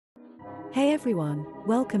Hey everyone,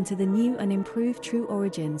 welcome to the new and improved True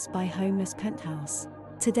Origins by Homeless Penthouse.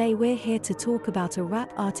 Today we're here to talk about a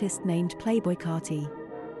rap artist named Playboi Carti.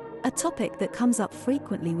 A topic that comes up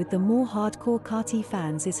frequently with the more hardcore Carti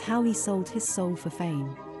fans is how he sold his soul for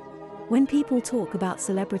fame. When people talk about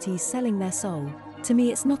celebrities selling their soul, to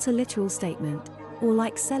me it's not a literal statement, or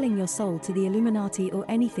like selling your soul to the Illuminati or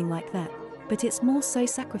anything like that, but it's more so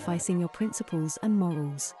sacrificing your principles and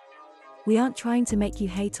morals. We aren't trying to make you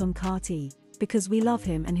hate on Carti, because we love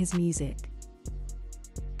him and his music.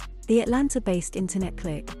 The Atlanta-based internet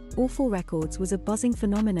clique, Awful Records, was a buzzing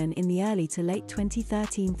phenomenon in the early to late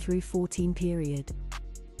 2013 through 14 period.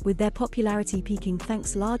 With their popularity peaking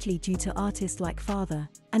thanks largely due to artists like Father,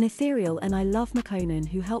 and Ethereal and I Love McConan,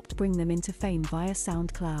 who helped bring them into fame via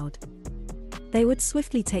Soundcloud. They would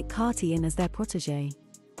swiftly take Carti in as their protege.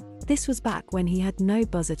 This was back when he had no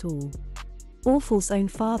buzz at all. Awful's own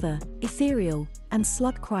Father, Ethereal, and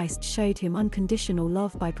Slug Christ showed him unconditional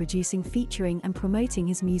love by producing, featuring and promoting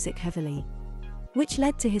his music heavily, which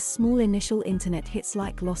led to his small initial internet hits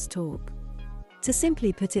like Lost Talk. To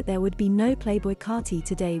simply put it, there would be no Playboi Carti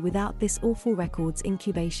today without this Awful Records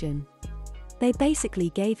incubation. They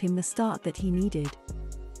basically gave him the start that he needed.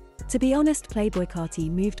 To be honest, Playboi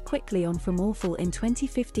Carti moved quickly on from Awful in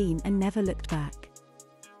 2015 and never looked back.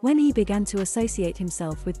 When he began to associate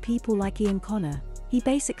himself with people like Ian Connor, he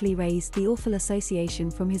basically raised the Awful association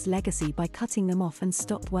from his legacy by cutting them off and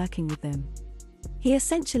stopped working with them. He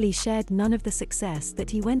essentially shared none of the success that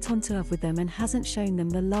he went on to have with them and hasn't shown them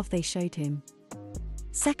the love they showed him.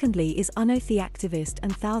 Secondly is Unknown the activist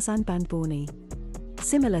and Thousand Bandborny.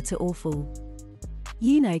 Similar to Awful,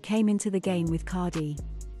 Uno came into the game with Carti.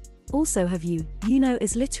 Also have you, Uno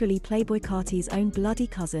is literally Playboi Carti's own bloody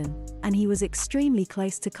cousin, and he was extremely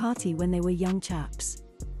close to Carti when they were young chaps.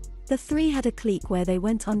 The three had a clique where they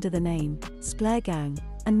went under the name Splare Gang,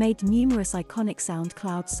 and made numerous iconic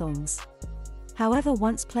SoundCloud songs. However,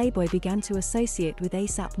 once Playboi began to associate with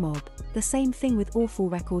ASAP Mob, the same thing with Awful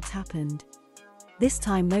Records happened. This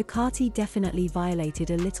time though, Carti definitely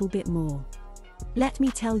violated a little bit more. Let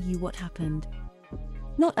me tell you what happened.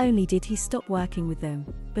 Not only did he stop working with them,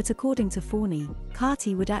 but according to Fawny,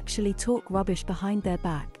 Carti would actually talk rubbish behind their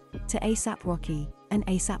back to ASAP Rocky and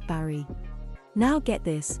ASAP Barry. Now get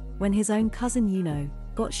this, when his own cousin Uno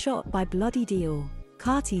got shot by Bloody Dior,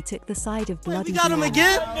 Carti took the side of Bloody Dior. We got him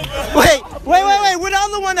again? Wait, where the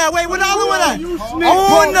other one at? Where the other one at?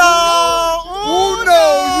 Oh no!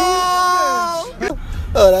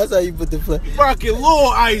 Oh, that's how you put the play. Fucking little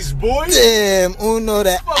ice, boy. Damn, Uno,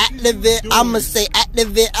 that activist. I'ma say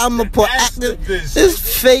activist. I'ma put activist.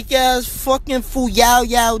 This fake ass fucking fool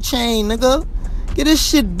yao chain, nigga. Get this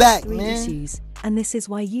shit back, man. Issues, and this is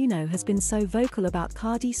why Uno has been so vocal about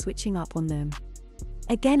Carti switching up on them.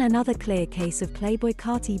 Again, another clear case of Playboi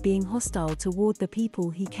Carti being hostile toward the people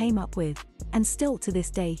he came up with, and still to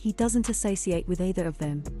this day he doesn't associate with either of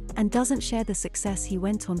them, and doesn't share the success he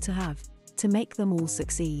went on to have, to make them all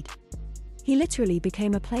succeed. He literally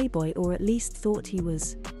became a playboy, or at least thought he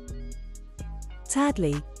was.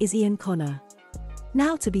 Thirdly, is Ian Connor.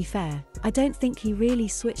 Now to be fair, I don't think he really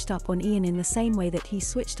switched up on Ian in the same way that he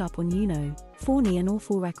switched up on Uno, Fawny and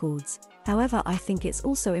Awful Records. However, I think it's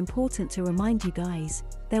also important to remind you guys,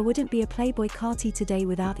 there wouldn't be a Playboi Carti today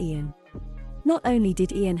without Ian. Not only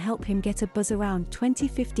did Ian help him get a buzz around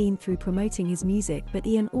 2015 through promoting his music, but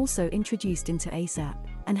Ian also introduced him to ASAP,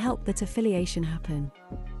 and helped that affiliation happen.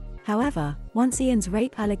 However, once Ian's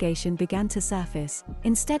rape allegation began to surface,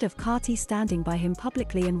 instead of Carti standing by him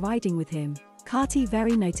publicly and riding with him, Carti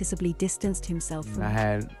very noticeably distanced himself from him. I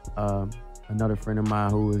had another friend of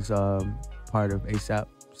mine who was part of ASAP,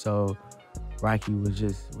 so Rocky was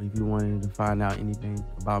just, if you wanted to find out anything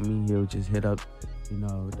about me, he would just hit up,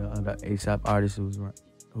 the other ASAP artist who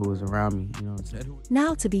was around me, you know what I'm saying?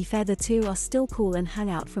 Now to be fair, the two are still cool and hang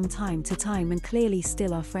out from time to time and clearly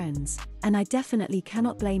still are friends, and I definitely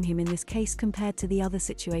cannot blame him in this case compared to the other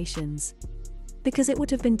situations, because it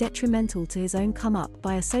would have been detrimental to his own come up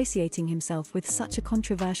by associating himself with such a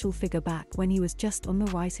controversial figure back when he was just on the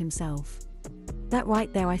rise himself. That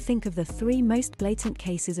right there, I think, of the three most blatant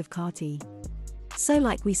cases of Carti. So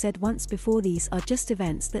like we said once before, these are just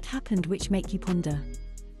events that happened which make you ponder.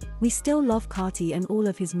 We still love Carti and all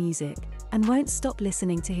of his music, and won't stop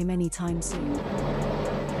listening to him anytime soon.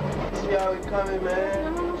 See how we coming,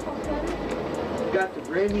 man. We got the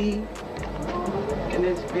Remy and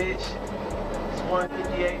this bitch. It's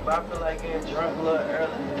 1:58, but I feel like getting drunk a little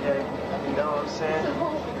early today. You know what I'm saying?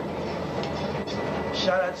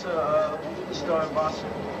 Shout out to the store in Boston.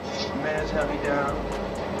 The man's held me down.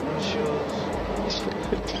 New shoes.